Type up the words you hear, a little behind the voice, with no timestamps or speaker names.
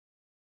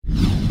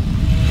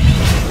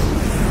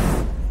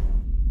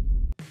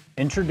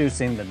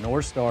Introducing the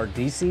Norstar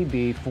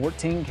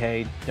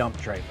DCB14k dump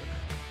trailer.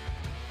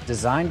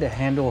 Designed to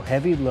handle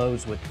heavy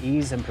loads with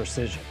ease and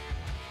precision.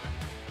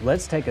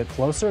 Let's take a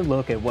closer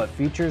look at what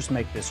features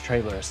make this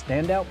trailer a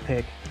standout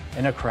pick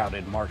in a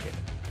crowded market.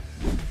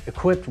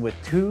 Equipped with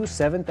two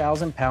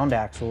 7,000-pound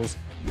axles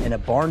and a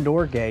barn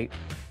door gate,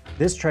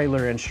 this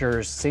trailer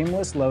ensures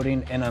seamless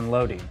loading and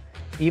unloading,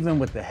 even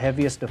with the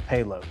heaviest of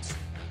payloads.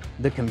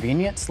 The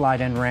convenient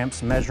slide-in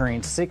ramps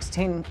measuring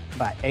 16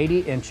 by 80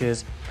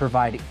 inches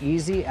provide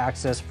easy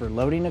access for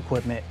loading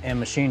equipment and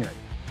machinery.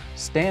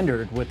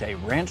 Standard with a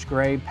ranch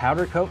gray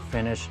powder coat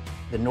finish,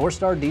 the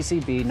Norstar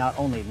DCB not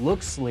only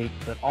looks sleek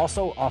but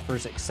also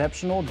offers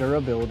exceptional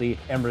durability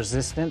and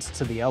resistance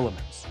to the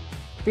elements.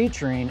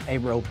 Featuring a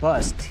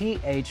robust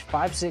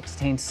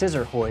TH516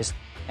 scissor hoist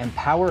and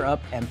power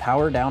up and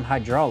power down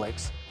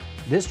hydraulics,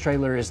 this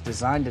trailer is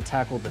designed to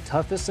tackle the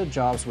toughest of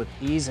jobs with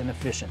ease and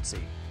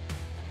efficiency.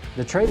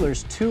 The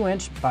trailer's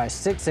 2-inch by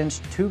 6-inch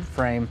tube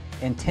frame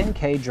and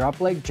 10K drop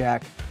leg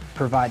jack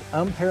provide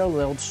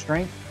unparalleled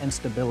strength and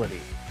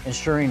stability,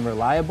 ensuring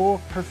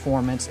reliable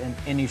performance in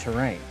any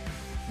terrain,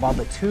 while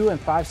the 2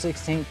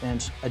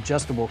 5/16-inch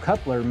adjustable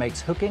coupler makes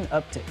hooking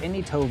up to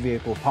any tow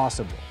vehicle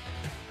possible.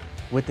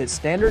 With its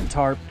standard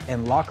tarp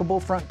and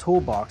lockable front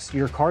toolbox,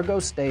 your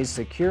cargo stays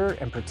secure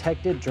and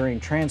protected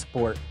during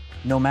transport,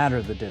 no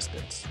matter the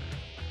distance.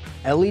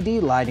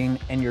 LED lighting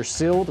and your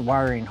sealed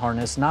wiring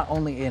harness not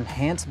only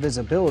enhance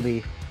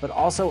visibility, but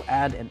also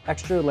add an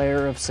extra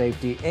layer of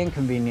safety and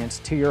convenience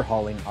to your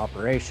hauling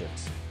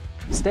operations.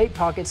 State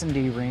pockets and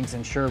D-rings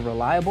ensure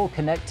reliable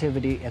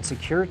connectivity and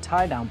secure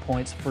tie-down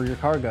points for your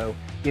cargo,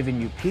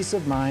 giving you peace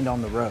of mind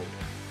on the road.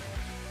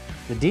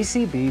 The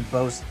DCB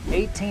boasts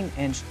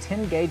 18-inch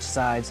 10-gauge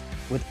sides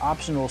with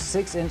optional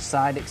 6-inch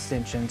side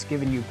extensions,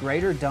 giving you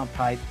greater dump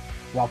height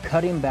while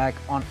cutting back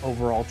on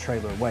overall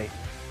trailer weight.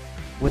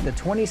 With a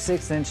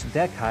 26-inch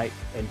deck height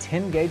and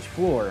 10-gauge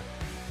floor,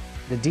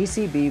 the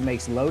DCB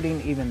makes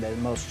loading even the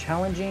most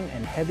challenging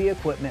and heavy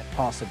equipment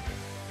possible.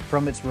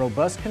 From its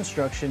robust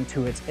construction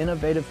to its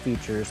innovative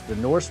features, the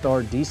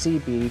Norstar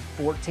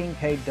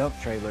DCB14k dump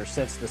trailer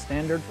sets the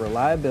standard for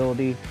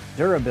reliability,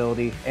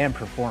 durability, and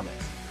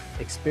performance.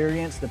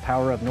 Experience the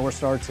power of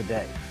Norstar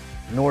today.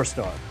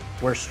 Norstar,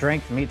 where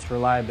strength meets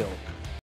reliability.